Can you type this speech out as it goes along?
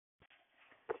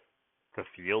The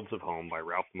Fields of Home by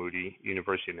Ralph Moody,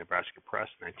 University of Nebraska Press,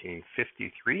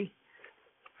 1953.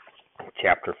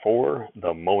 Chapter 4,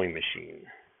 The Mowing Machine.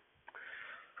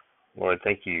 Lord,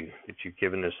 thank you that you've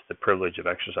given us the privilege of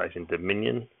exercising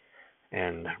dominion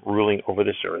and ruling over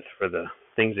this earth for the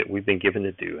things that we've been given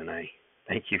to do. And I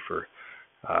thank you for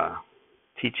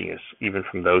teaching us, even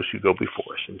from those who go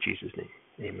before us. In Jesus' name,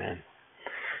 amen.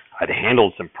 I'd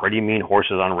handled some pretty mean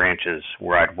horses on ranches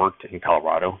where I'd worked in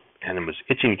Colorado, and I was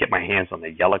itching to get my hands on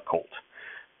the yellow colt,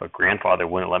 but Grandfather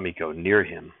wouldn't let me go near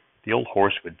him. The old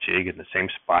horse would jig in the same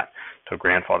spot till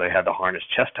Grandfather had the harness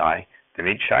chest high, then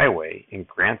he'd shy away, and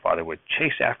Grandfather would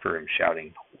chase after him,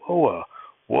 shouting, "Whoa,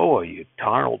 whoa, you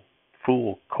darn old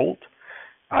fool colt."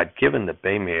 I'd given the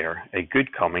bay mare a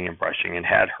good combing and brushing and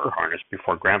had her harnessed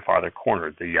before Grandfather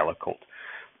cornered the yellow colt.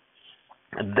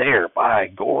 "There, by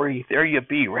gory, there you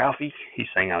be, Ralphie," he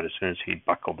sang out as soon as he'd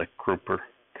buckled the crupper.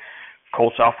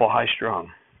 "Colt's awful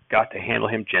high-strung. Got to handle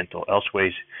him gentle,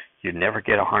 elseways you'd never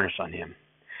get a harness on him.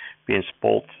 Being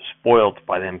spoilt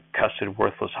by them cussed,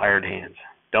 worthless hired hands.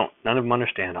 Don't none of 'em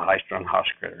understand a high-strung hoss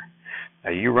critter.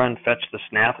 Now you run fetch the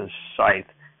snath and scythe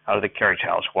out of the carriage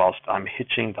house whilst I'm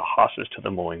hitching the hosses to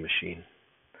the mowing machine."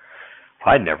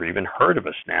 I'd never even heard of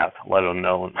a snath, let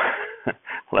alone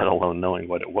knowing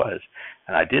what it was,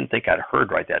 and I didn't think I'd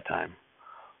heard right that time.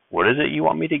 "What is it you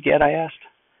want me to get?" I asked.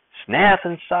 "Snath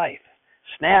and scythe,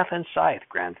 snath and scythe,"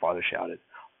 Grandfather shouted.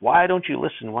 "Why don't you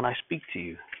listen when I speak to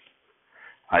you?"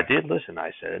 "I did listen,"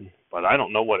 I said, "but I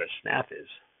don't know what a snath is."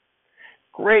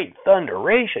 "Great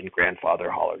thunderation!" Grandfather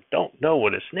hollered. "Don't know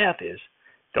what a snath is?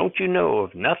 Don't you know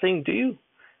of nothing, do you?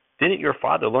 Didn't your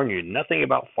father learn you nothing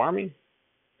about farming?"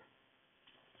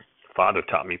 "Father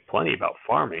taught me plenty about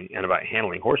farming and about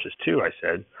handling horses too," I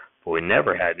said, "but we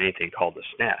never had anything called a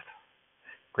snath."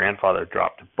 Grandfather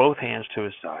dropped both hands to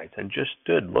his sides and just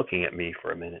stood looking at me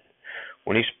for a minute.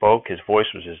 When he spoke, his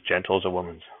voice was as gentle as a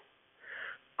woman's.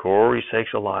 "Gory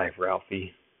sakes alive,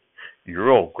 Ralphie. Your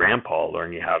old grandpa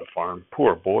learned you how to farm.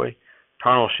 Poor boy.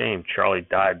 Tarnal shame Charlie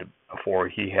died before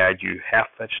he had you half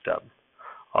fetched up.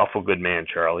 Awful good man,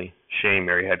 Charlie. Shame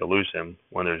Mary had to lose him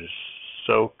when there's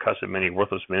so cussed many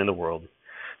worthless men in the world.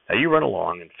 Now you run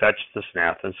along and fetch the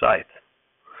snath and scythe."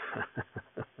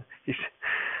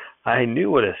 I knew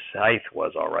what a scythe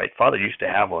was, all right. Father used to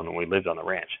have one when we lived on the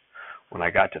ranch. When I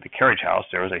got to the carriage house,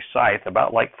 there was a scythe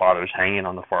about like Father's hanging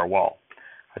on the far wall.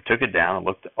 I took it down and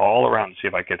looked all around to see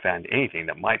if I could find anything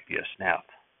that might be a snath.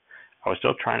 I was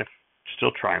still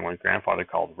trying when Grandfather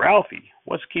called, "Ralphie,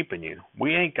 what's keeping you?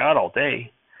 We ain't got all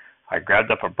day." I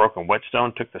grabbed up a broken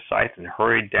whetstone, took the scythe, and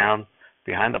hurried down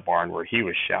behind the barn where he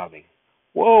was shouting,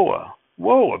 "Whoa,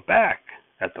 whoa, back,"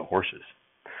 at the horses.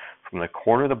 From the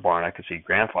corner of the barn, I could see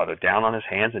Grandfather down on his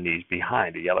hands and knees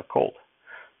behind a yellow colt.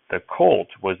 The colt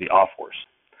was the off horse,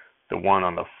 the one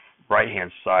on the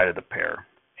right-hand side of the pair,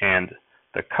 and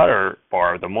the cutter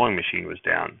bar of the mowing machine was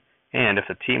down, and if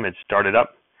the team had started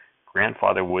up,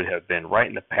 Grandfather would have been right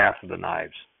in the path of the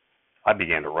knives. I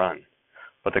began to run,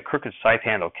 but the crooked scythe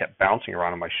handle kept bouncing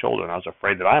around on my shoulder, and I was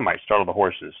afraid that I might startle the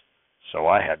horses, so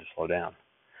I had to slow down.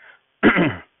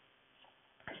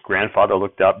 Grandfather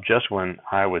looked up just when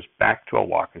I was back to a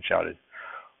walk and shouted,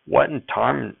 "What in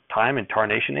time and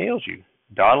tarnation ails you?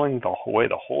 Dawdling away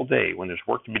the whole day when there's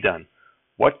work to be done.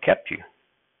 What kept you?"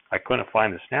 "I couldn't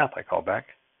find the snath," I called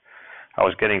back. I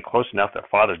was getting close enough that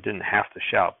Father didn't have to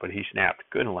shout, but he snapped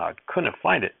good and loud, "Couldn't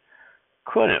find it?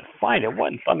 Couldn't find it?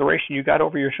 What in thunderation you got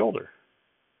over your shoulder?"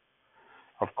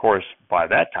 Of course, by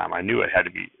that time I knew it had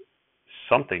to be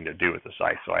something to do with the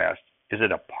scythe, so I asked, "Is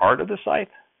it a part of the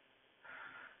scythe?"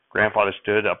 Grandfather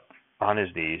stood up on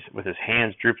his knees with his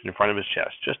hands drooped in front of his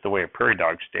chest, just the way a prairie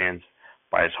dog stands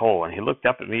by his hole, and he looked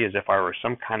up at me as if I were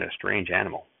some kind of strange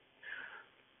animal.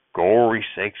 "Gory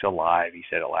sakes alive," he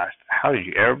said at last. "How did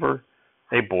you ever,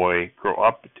 a boy, grow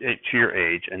up to your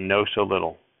age and know so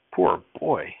little? Poor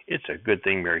boy, it's a good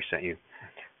thing Mary sent you.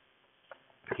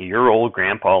 Your old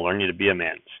grandpa learned you to be a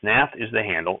man. Snath is the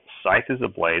handle, scythe is the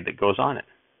blade that goes on it."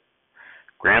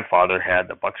 Grandfather had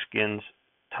the buckskins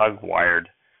tug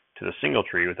wired to the single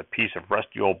tree with a piece of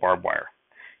rusty old barbed wire.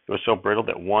 It was so brittle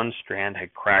that one strand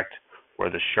had cracked where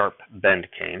the sharp bend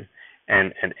came,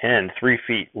 and an end 3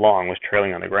 feet long was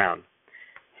trailing on the ground.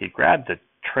 He grabbed the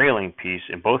trailing piece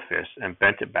in both fists and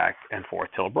bent it back and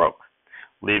forth till it broke,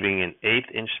 leaving an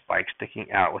 1/8-inch spike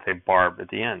sticking out with a barb at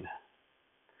the end.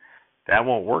 That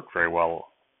won't work very well,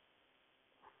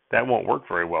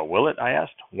 will it?" I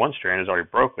asked. "One strand is already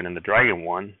broken, and the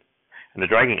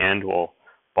dragging end will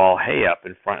ball hay up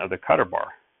in front of the cutter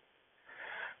bar."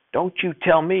 "Don't you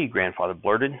tell me," Grandfather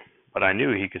blurted, but I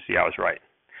knew he could see I was right.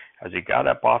 As he got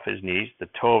up off his knees, the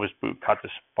toe of his boot caught the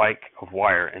spike of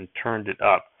wire and turned it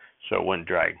up so it wouldn't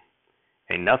drag.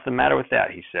 "Ain't nothing the matter with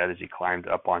that," he said as he climbed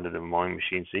up onto the mowing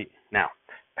machine seat. "Now,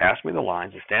 pass me the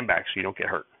lines and stand back so you don't get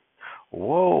hurt."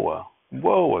 Whoa,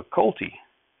 Colty.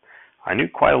 I knew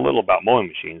quite a little about mowing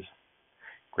machines.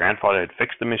 Grandfather had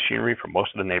fixed the machinery for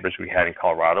most of the neighbors we had in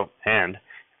Colorado, and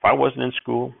if I wasn't in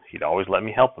school, he'd always let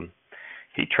me help him.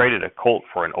 He traded a Colt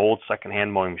for an old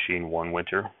second-hand mowing machine one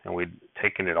winter, and we'd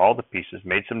taken it all to pieces,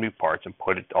 made some new parts, and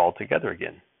put it all together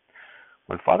again.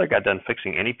 When Father got done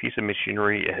fixing any piece of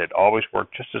machinery, it had always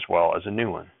worked just as well as a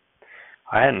new one.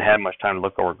 I hadn't had much time to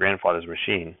look over Grandfather's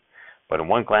machine, but in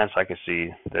one glance I could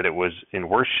see that it was in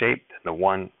worse shape than the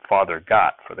one Father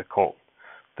got for the Colt.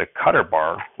 The cutter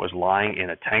bar was lying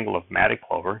in a tangle of matted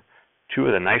clover, 2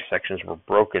 of the knife sections were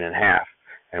broken in half,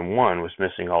 and 1 was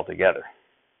missing altogether.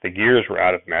 The gears were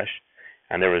out of mesh,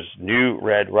 and there was new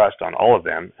red rust on all of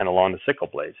them and along the sickle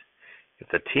blades. If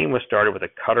the team was started with a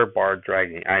cutter bar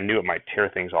dragging, I knew it might tear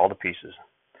things all to pieces.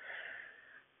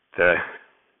 The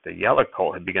yellow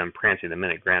colt had begun prancing the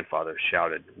minute Grandfather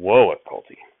shouted, "Whoa," at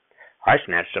Colty. I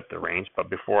snatched up the reins, but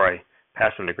before I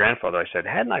passed them to Grandfather, I said,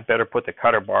 "Hadn't I better put the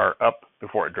cutter bar up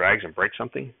before it drags and breaks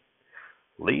something?"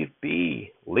 Leave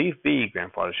be,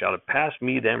 Grandfather shouted. "Pass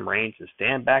me them reins and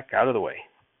stand back out of the way."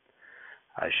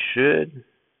 I should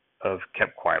have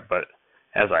kept quiet, but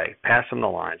as I passed him the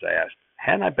lines, I asked,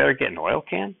 "Hadn't I better get an oil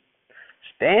can?"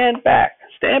 Stand back,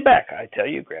 I tell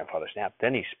you," Grandfather snapped.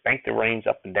 Then he spanked the reins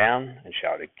up and down and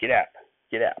shouted, Get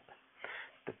up.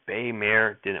 The bay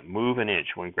mare didn't move an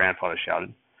inch when Grandfather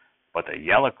shouted, but the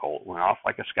yellow colt went off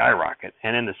like a skyrocket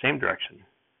and in the same direction,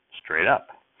 straight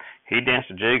up. He danced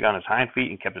a jig on his hind feet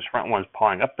and kept his front ones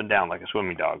pawing up and down like a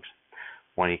swimming dog's.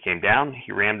 When he came down,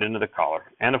 he rammed into the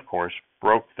collar and, of course,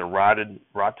 broke the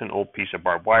rotten old piece of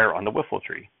barbed wire on the whiffle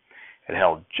tree. It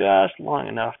held just long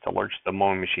enough to lurch the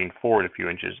mowing machine forward a few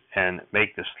inches and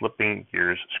make the slipping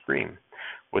gears scream.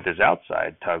 With his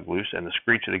outside tug loose and the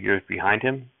screech of the gears behind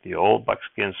him, the old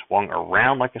buckskin swung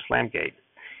around like a slam gate.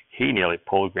 He nearly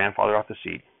pulled Grandfather off the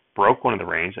seat, broke one of the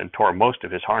reins, and tore most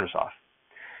of his harness off.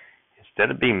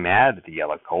 Instead of being mad at the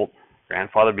yellow colt,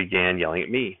 Grandfather began yelling at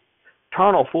me.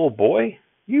 "Tarnal fool, boy!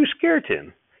 You scared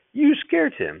him!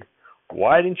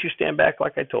 Why didn't you stand back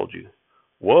like I told you?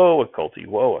 Whoa, Colty,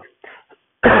 whoa."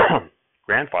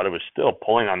 Grandfather was still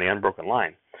pulling on the unbroken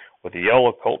line, with the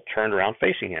yellow colt turned around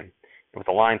facing him. With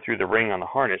the line through the ring on the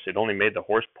harness, it only made the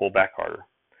horse pull back harder.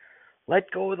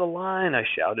 "Let go of the line," I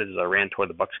shouted as I ran toward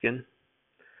the buckskin.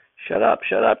 Shut up,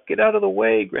 get out of the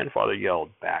way," Grandfather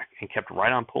yelled back and kept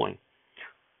right on pulling.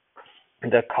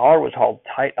 The collar was hauled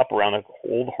tight up around the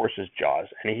old horse's jaws,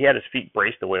 and he had his feet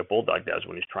braced the way a bulldog does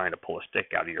when he's trying to pull a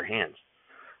stick out of your hands.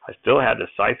 I still had the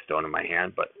scythe stone in my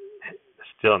hand,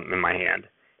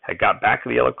 had got back to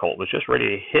the yellow colt, was just ready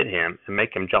to hit him and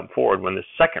make him jump forward when the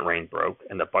second rein broke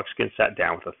and the buckskin sat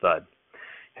down with a thud.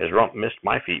 His rump missed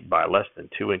my feet by less than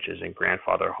 2 inches, and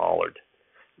Grandfather hollered,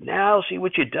 "Now see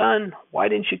what you done? Why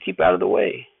didn't you keep out of the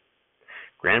way?"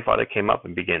 Grandfather came up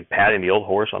and began patting the old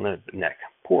horse on the neck.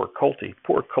 Poor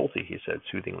Colty, he said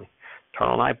soothingly.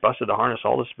 "Tarnal and I busted the harness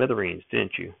all to smithereens,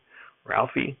 didn't you?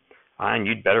 Ralphie, and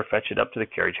you'd better fetch it up to the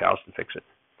carriage house and fix it.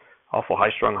 Awful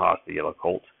high-strung hoss, the yellow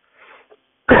colt."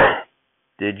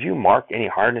 "Did you mark any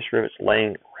harness rivets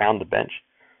laying round the bench?"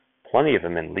 "Plenty of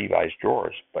them in Levi's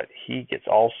drawers, but he gets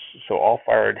all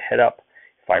fired head up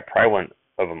if I pry one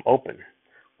of them open.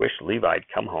 Wish Levi'd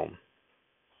come home."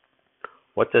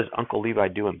 "What does Uncle Levi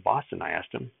do in Boston?" I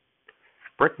asked him.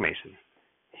 "Brick mason.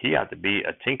 He ought to be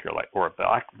a tinker or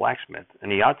a blacksmith,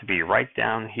 and he ought to be right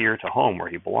down here to home where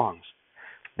he belongs.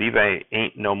 Levi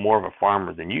ain't no more of a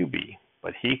farmer than you be,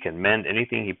 but he can mend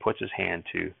anything he puts his hand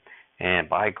to, and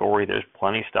by gory, there's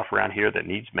plenty of stuff around here that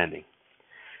needs mending."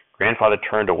 Grandfather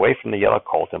turned away from the yellow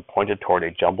colt and pointed toward a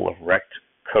jumble of wrecked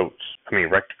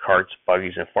carts,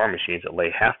 buggies, and farm machines that lay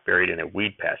half buried in a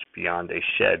weed patch beyond a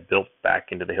shed built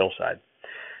back into the hillside.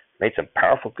 Made some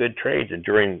powerful good trades, and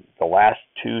during the last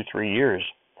 2-3 years,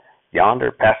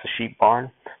 yonder past the sheep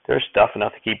barn, there's stuff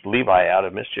enough to keep Levi out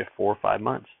of mischief 4 or 5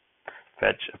 months.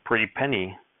 Fetch a pretty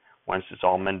penny once it's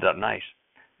all mended up nice.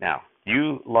 Now,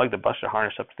 you lug the busted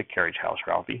harness up to the carriage house,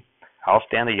 Ralphie. I'll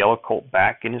stand the yellow colt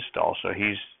back in his stall so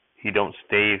he don't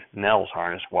stave Nell's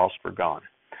harness whilst we're gone.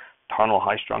 Tarnal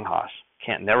high-strung hoss.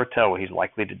 Can't never tell what he's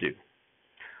likely to do."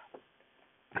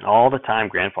 And all the time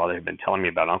Grandfather had been telling me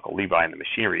about Uncle Levi and the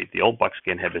machinery, the old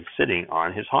buckskin had been sitting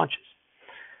on his haunches.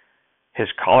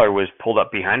 His collar was pulled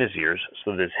up behind his ears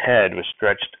so that his head was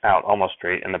stretched out almost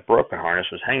straight, and the broken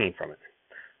harness was hanging from it.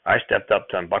 I stepped up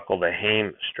to unbuckle the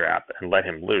hame strap and let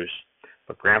him loose,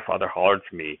 but Grandfather hollered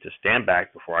for me to stand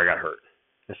back before I got hurt.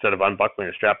 Instead of unbuckling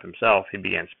the strap himself, he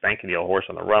began spanking the old horse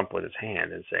on the rump with his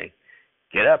hand and saying,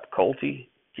 "Get up, Colty,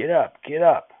 get up, get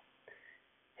up."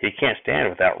 "He can't stand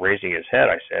without raising his head,"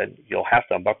 I said. "You'll have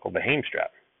to unbuckle the hame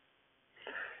strap."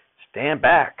 Stand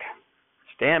back,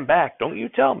 don't you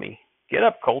tell me. Get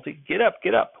up, Colty, get up,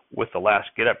 get up." With the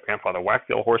last "get up," Grandfather whacked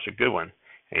the old horse a good one,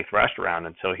 and he thrashed around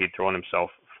until he had thrown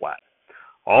himself flat.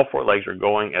 All four legs were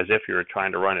going as if he were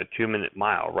trying to run a 2-minute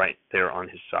mile right there on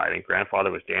his side, and Grandfather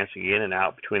was dancing in and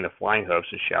out between the flying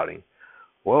hoofs and shouting,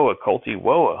 "Whoa, Colty,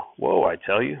 whoa, whoa, I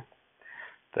tell you."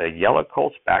 The yellow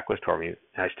colt's back was toward me, and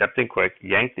I stepped in quick,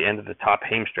 yanked the end of the top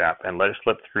hame strap, and let it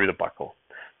slip through the buckle.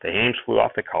 The hames flew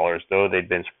off the collar as though they'd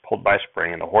been pulled by a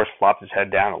spring, and the horse flopped his head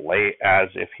down and lay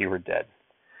as if he were dead.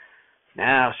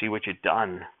 "Now see what you've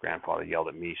done," Grandfather yelled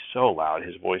at me so loud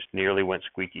his voice nearly went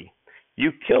squeaky.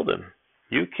 "You killed him.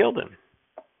 You killed him."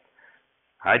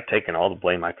 I'd taken all the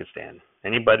blame I could stand.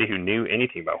 Anybody who knew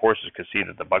anything about horses could see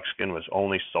that the buckskin was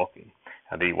only sulking,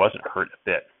 and that he wasn't hurt a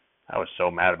bit. I was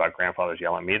so mad about Grandfather's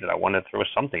yelling at me that I wanted to throw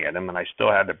something at him, and I still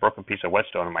had the broken piece of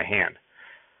whetstone in my hand.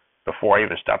 Before I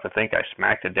even stopped to think, I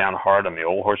smacked it down hard on the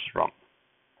old horse's rump.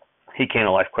 He came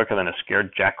to life quicker than a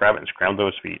scared jackrabbit and scrambled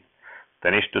to his feet.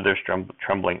 Then he stood there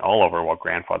trembling all over while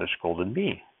Grandfather scolded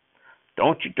me.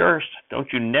 Don't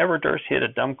you never durst hit a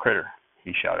dumb critter,"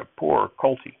 he shouted. Poor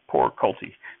Colty, poor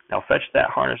Colty. Now fetch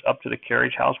that harness up to the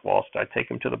carriage house whilst I take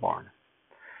him to the barn."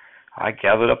 I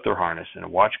gathered up the harness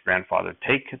and watched Grandfather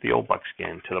take the old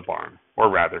buckskin to the barn, or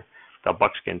rather, the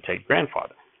buckskin take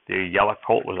Grandfather. The yellow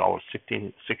colt was always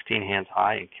 16 hands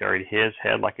high and carried his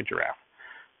head like a giraffe.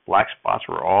 Black spots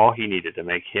were all he needed to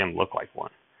make him look like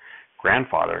one.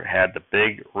 Grandfather had the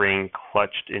big ring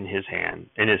clutched in his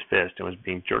fist, and was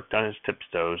being jerked on his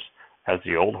tiptoes as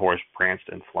the old horse pranced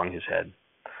and flung his head.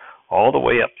 All the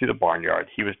way up through the barnyard,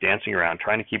 he was dancing around,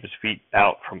 trying to keep his feet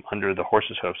out from under the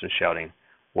horse's hoofs and shouting,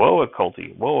 "Whoa,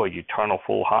 Colty, whoa, you tarnal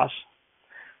fool hoss."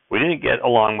 We didn't get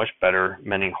along much better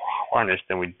mending harness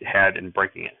than we had in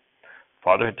breaking it.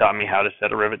 Father had taught me how to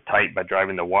set a rivet tight by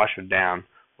driving the washer down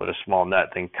with a small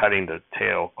nut, then cutting the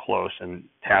tail close and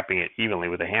tapping it evenly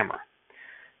with a hammer.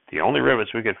 The only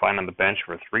rivets we could find on the bench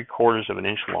were 3/4 of an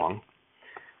inch long,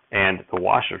 and the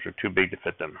washers were too big to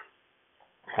fit them.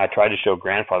 I tried to show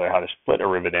Grandfather how to split a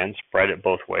rivet end, spread it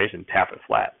both ways, and tap it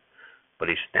flat, but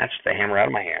he snatched the hammer out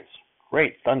of my hands.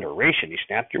 "Great thunderation," he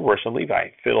snapped. "You're worse than Levi.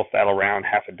 Fiddle-faddle around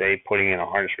half a day putting in a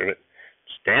harness rivet.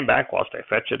 Stand back whilst I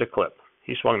fetch it a clip."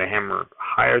 He swung the hammer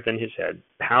higher than his head,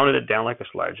 pounded it down like a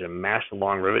sledge, and mashed the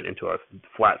long rivet into a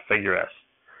flat figure S.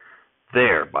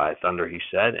 "There, by thunder," he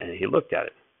said, and he looked at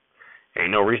it. "Ain't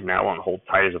no reason I won't hold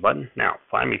tight as a button. Now,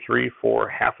 find me 3, 4,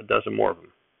 half a dozen more of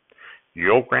them.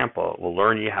 Your old grandpa will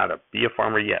learn you how to be a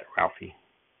farmer yet, Ralphie."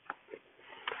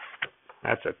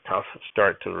 That's a tough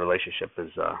start to the relationship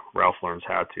as Ralph learns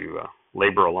how to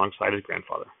labor alongside his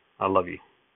grandfather. I love you.